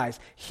you wise.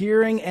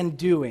 Hearing and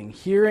doing,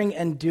 hearing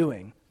and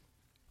doing.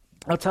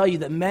 I'll tell you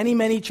that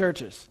many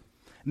churches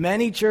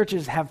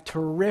have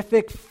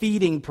terrific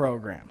feeding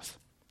programs.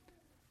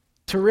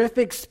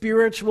 Terrific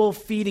spiritual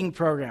feeding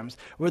programs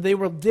where they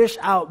will dish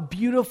out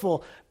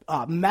beautiful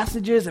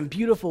messages and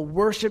beautiful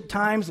worship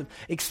times of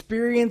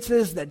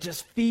experiences that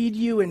just feed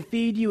you and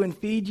feed you and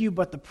feed you.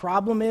 But the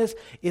problem is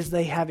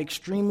they have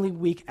extremely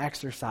weak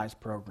exercise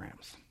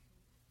programs.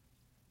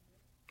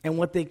 And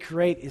what they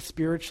create is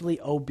spiritually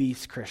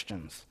obese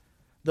Christians.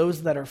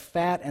 Those that are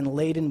fat and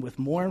laden with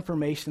more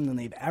information than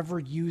they've ever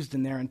used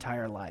in their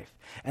entire life.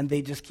 And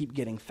they just keep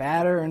getting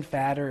fatter and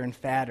fatter and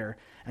fatter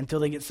until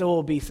they get so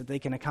obese that they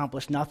can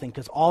accomplish nothing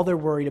because all they're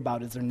worried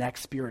about is their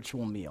next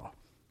spiritual meal.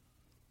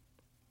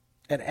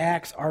 At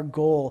Acts, our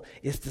goal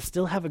is to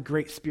still have a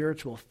great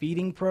spiritual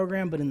feeding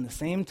program, but in the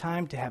same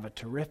time to have a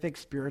terrific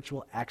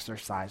spiritual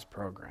exercise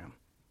program.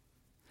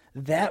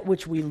 That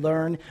which we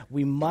learn,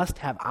 we must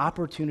have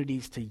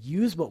opportunities to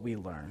use what we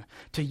learn,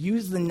 to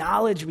use the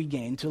knowledge we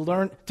gain,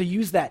 to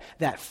use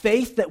that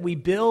faith that we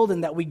build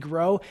and that we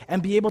grow,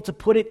 and be able to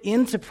put it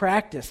into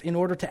practice in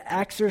order to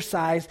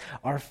exercise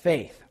our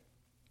faith.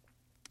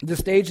 The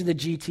stage of the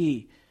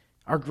GT,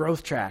 our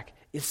growth track,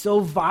 is so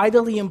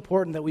vitally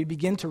important that we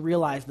begin to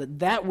realize that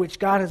that which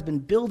God has been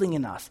building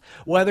in us,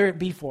 whether it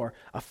be for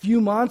a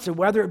few months or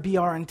whether it be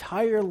our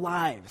entire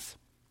lives,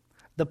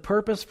 the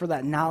purpose for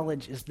that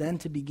knowledge is then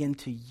to begin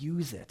to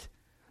use it,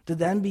 to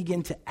then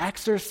begin to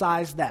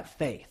exercise that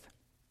faith.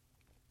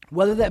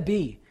 Whether that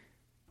be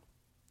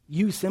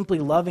you simply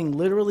loving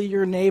literally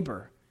your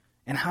neighbor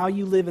and how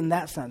you live in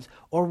that sense,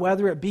 or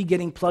whether it be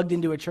getting plugged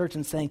into a church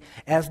and saying,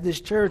 as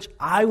this church,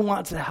 I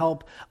want to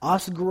help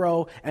us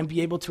grow and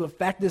be able to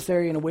affect this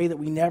area in a way that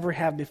we never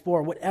have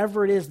before.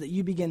 Whatever it is that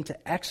you begin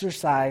to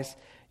exercise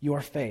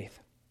your faith.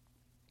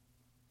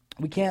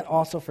 We can't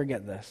also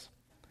forget this,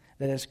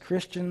 that as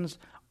Christians,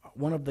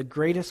 one of the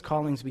greatest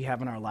callings we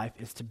have in our life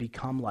is to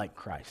become like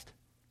Christ.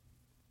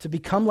 To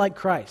become like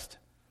Christ.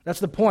 That's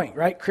the point,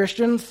 right?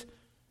 Christians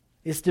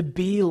is to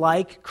be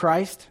like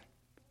Christ.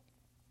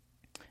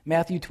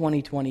 Matthew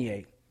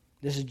 20:28.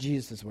 This is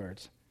Jesus'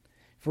 words.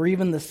 For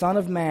even the Son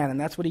of Man, and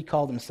that's what he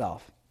called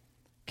himself,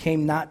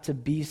 came not to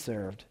be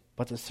served,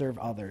 but to serve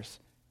others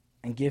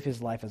and give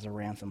his life as a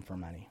ransom for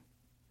many.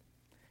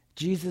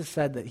 Jesus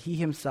said that he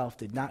himself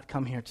did not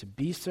come here to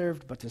be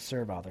served, but to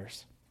serve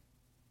others.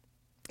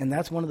 And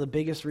that's one of the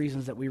biggest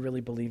reasons that we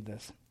really believe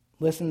this.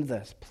 Listen to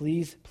this.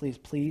 Please, please,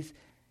 please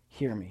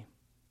hear me.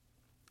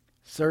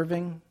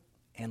 Serving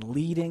and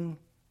leading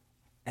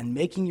and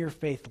making your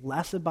faith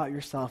less about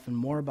yourself and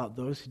more about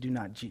those who do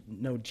not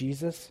know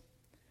Jesus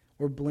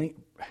will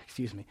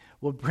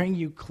bring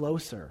you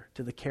closer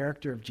to the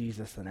character of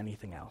Jesus than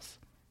anything else.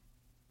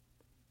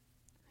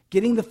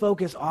 Getting the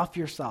focus off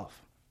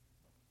yourself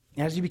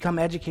as you become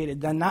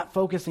educated, then not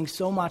focusing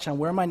so much on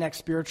where my next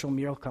spiritual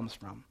meal comes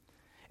from,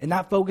 and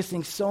not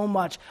focusing so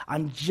much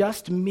on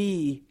just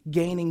me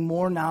gaining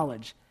more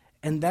knowledge,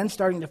 and then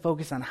starting to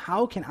focus on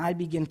how can I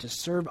begin to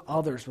serve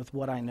others with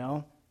what I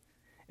know,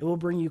 it will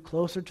bring you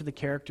closer to the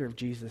character of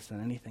Jesus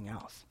than anything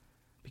else.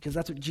 Because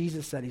that's what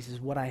Jesus said. He says,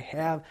 what I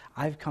have,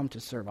 I've come to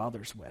serve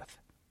others with.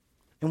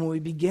 And when we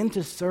begin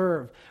to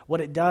serve, what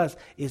it does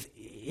is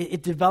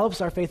it develops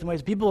our faith in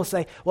ways. People will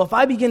say, well, if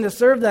I begin to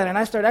serve that and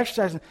I start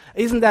exercising,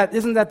 isn't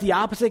that the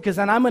opposite? Because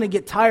then I'm going to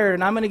get tired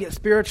and I'm going to get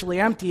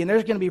spiritually empty and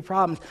there's going to be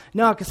problems.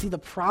 No, because see, the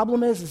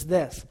problem is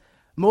this.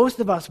 Most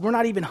of us, we're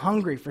not even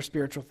hungry for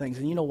spiritual things.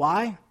 And you know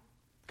why?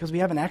 Because we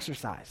haven't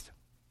exercised.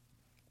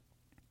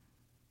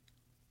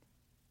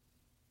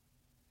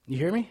 You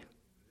hear me?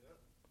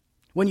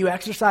 When you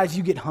exercise,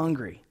 you get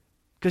hungry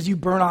because you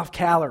burn off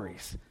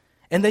calories.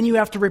 And then you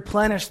have to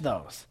replenish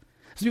those.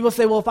 So people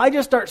say, well, if I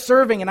just start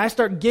serving and I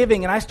start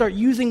giving and I start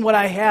using what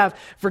I have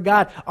for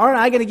God, aren't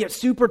I going to get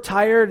super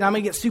tired and I'm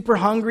going to get super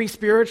hungry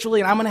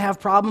spiritually and I'm going to have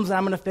problems and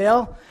I'm going to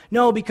fail?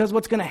 No, because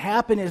what's going to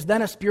happen is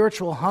then a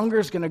spiritual hunger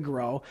is going to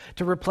grow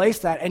to replace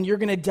that, and you're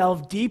going to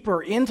delve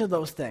deeper into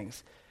those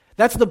things.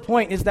 That's the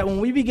point, is that when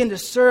we begin to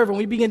serve and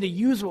we begin to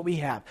use what we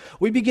have,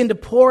 we begin to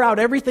pour out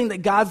everything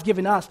that God's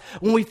given us.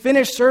 When we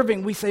finish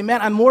serving, we say,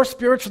 man, I'm more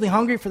spiritually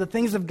hungry for the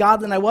things of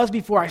God than I was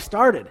before I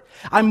started.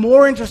 I'm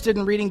more interested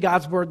in reading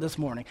God's word this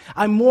morning.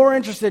 I'm more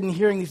interested in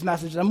hearing these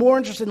messages. I'm more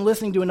interested in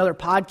listening to another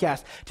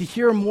podcast to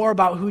hear more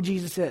about who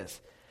Jesus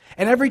is.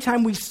 And every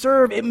time we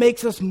serve, it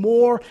makes us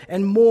more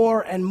and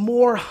more and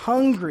more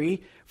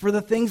hungry for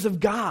the things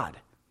of God.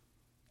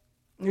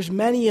 There's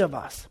many of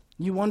us.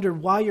 You wonder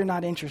why you're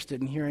not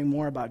interested in hearing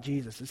more about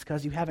Jesus. It's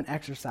because you haven't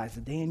exercised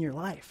a day in your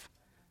life.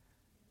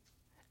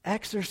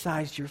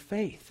 Exercise your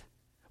faith.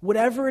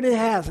 Whatever it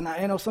has, and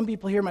I know some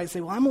people here might say,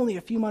 well, I'm only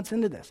a few months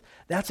into this.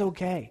 That's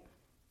okay.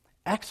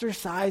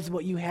 Exercise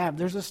what you have.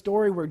 There's a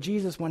story where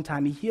Jesus one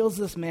time, he heals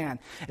this man,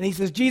 and he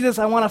says, Jesus,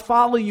 I want to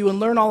follow you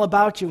and learn all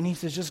about you. And he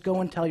says, just go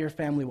and tell your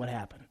family what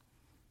happened.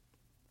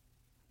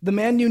 The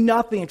man knew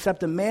nothing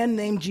except a man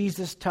named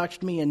Jesus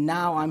touched me, and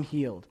now I'm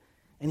healed.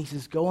 And he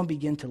says, go and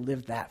begin to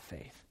live that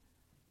faith.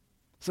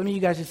 Some of you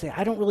guys just say,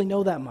 I don't really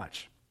know that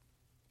much.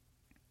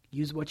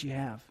 Use what you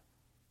have.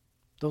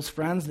 Those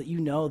friends that you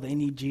know, they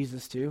need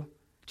Jesus too.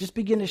 Just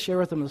begin to share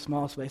with them in the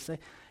smallest way. Say,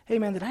 hey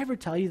man, did I ever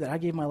tell you that I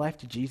gave my life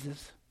to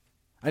Jesus?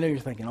 I know you're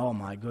thinking, oh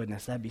my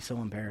goodness, that'd be so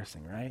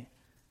embarrassing, right?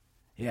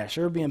 Yeah,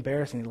 sure it'd be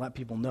embarrassing to let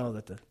people know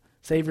that the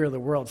Savior of the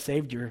world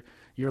saved your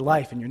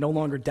life and you're no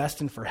longer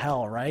destined for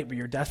hell, right? But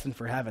you're destined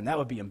for heaven. That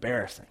would be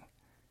embarrassing.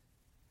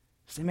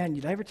 Say, man,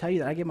 did I ever tell you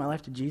that I gave my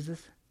life to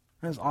Jesus?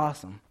 That was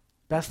awesome.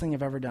 Best thing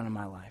I've ever done in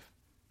my life.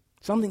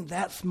 Something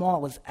that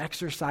small is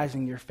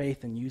exercising your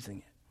faith and using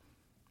it.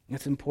 And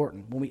it's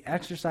important. When we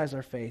exercise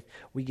our faith,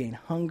 we gain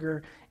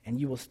hunger, and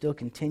you will still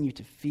continue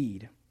to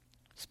feed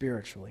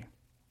spiritually.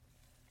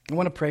 I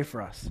want to pray for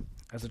us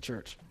as a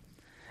church.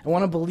 I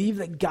want to believe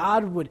that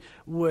God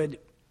would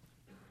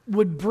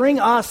bring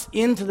us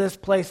into this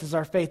place as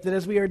our faith, that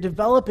as we are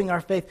developing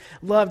our faith,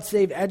 loved,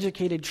 saved,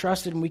 educated,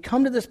 trusted, and we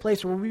come to this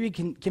place where we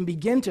can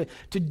begin to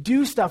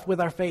do stuff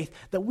with our faith,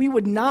 that we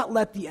would not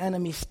let the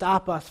enemy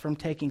stop us from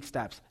taking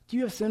steps. Do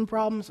you have sin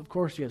problems? Of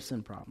course you have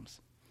sin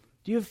problems.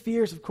 Do you have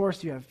fears? Of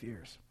course you have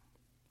fears.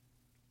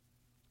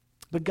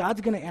 But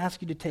God's going to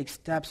ask you to take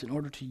steps in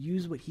order to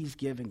use what he's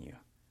given you.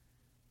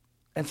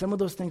 And some of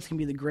those things can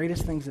be the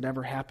greatest things that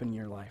ever happened in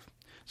your life.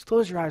 Just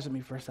close your eyes with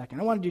me for a second.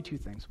 I want to do two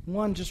things.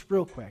 One, just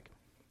real quick.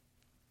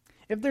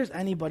 If there's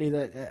anybody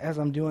that, as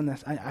I'm doing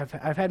this,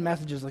 I've had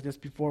messages like this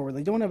before where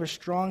they don't have a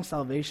strong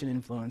salvation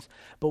influence,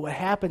 but what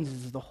happens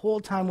is the whole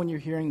time when you're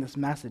hearing this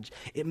message,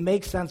 it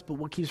makes sense, but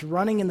what keeps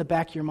running in the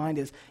back of your mind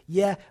is,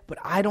 yeah, but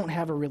I don't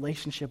have a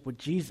relationship with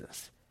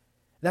Jesus.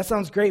 That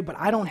sounds great, but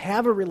I don't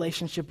have a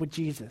relationship with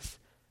Jesus.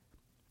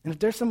 And if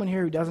there's someone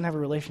here who doesn't have a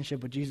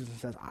relationship with Jesus and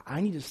says,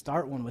 I need to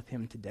start one with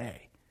him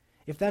today,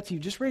 if that's you,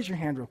 just raise your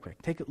hand real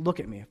quick. Take a look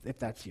at me if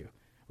that's you.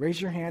 Raise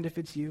your hand if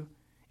it's you.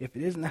 If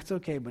it isn't, that's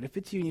okay. But if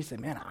it's you and you say,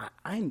 man,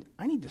 I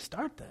need to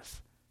start this.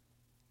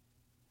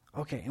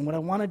 Okay, and what I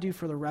want to do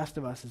for the rest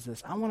of us is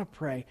this. I want to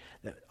pray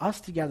that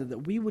us together,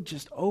 that we would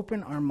just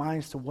open our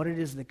minds to what it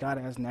is that God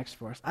has next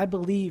for us. I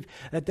believe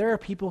that there are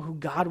people who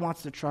God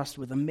wants to trust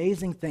with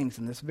amazing things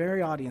in this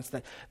very audience,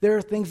 that there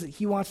are things that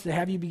he wants to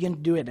have you begin to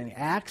do it in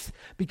Acts,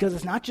 because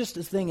it's not just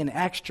this thing, an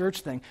Acts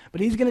church thing,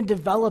 but he's going to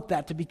develop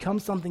that to become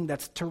something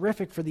that's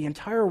terrific for the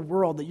entire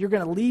world, that you're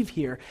going to leave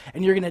here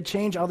and you're going to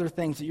change other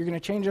things, that you're going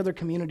to change other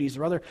communities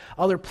or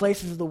other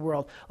places of the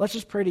world. Let's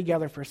just pray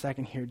together for a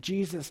second here.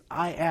 Jesus,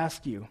 I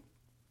ask you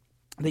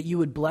that you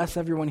would bless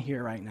everyone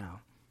here right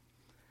now.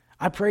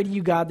 I pray to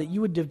you, God, that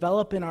you would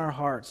develop in our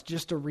hearts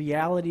just a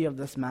reality of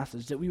this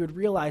message, that we would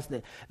realize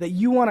that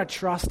you want to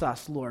trust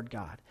us, Lord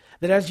God,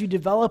 that as you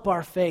develop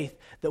our faith,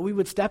 that we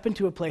would step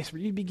into a place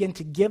where you begin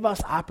to give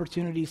us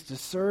opportunities to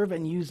serve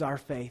and use our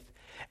faith,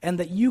 and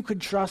that you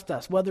could trust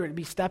us, whether it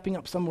be stepping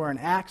up somewhere in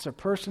Acts or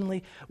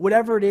personally,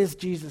 whatever it is,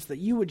 Jesus, that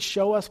you would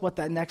show us what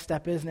that next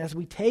step is, and as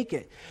we take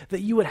it,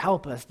 that you would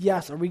help us.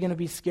 Yes, are we going to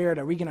be scared?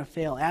 Are we going to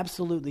fail?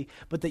 Absolutely.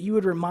 But that you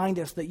would remind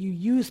us that you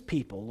use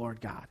people,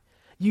 Lord God.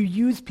 You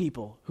use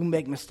people who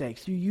make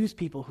mistakes. You use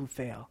people who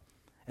fail.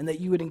 And that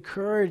you would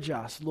encourage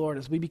us, Lord,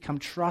 as we become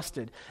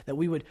trusted, that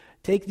we would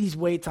take these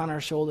weights on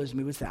our shoulders and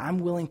we would say, I'm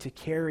willing to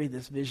carry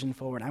this vision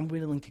forward. I'm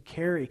willing to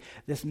carry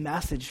this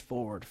message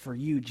forward for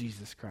you,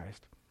 Jesus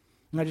Christ.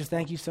 And I just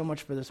thank you so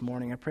much for this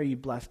morning. I pray you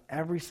bless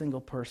every single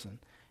person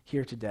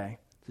here today.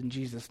 In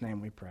Jesus'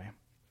 name we pray.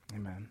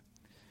 Amen.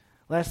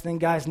 Last thing,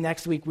 guys,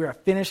 next week we are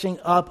finishing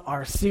up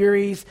our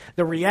series,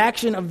 the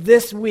reaction of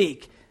this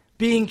week,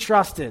 being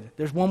trusted.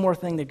 There's one more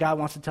thing that God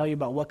wants to tell you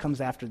about what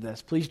comes after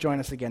this. Please join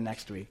us again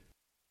next week.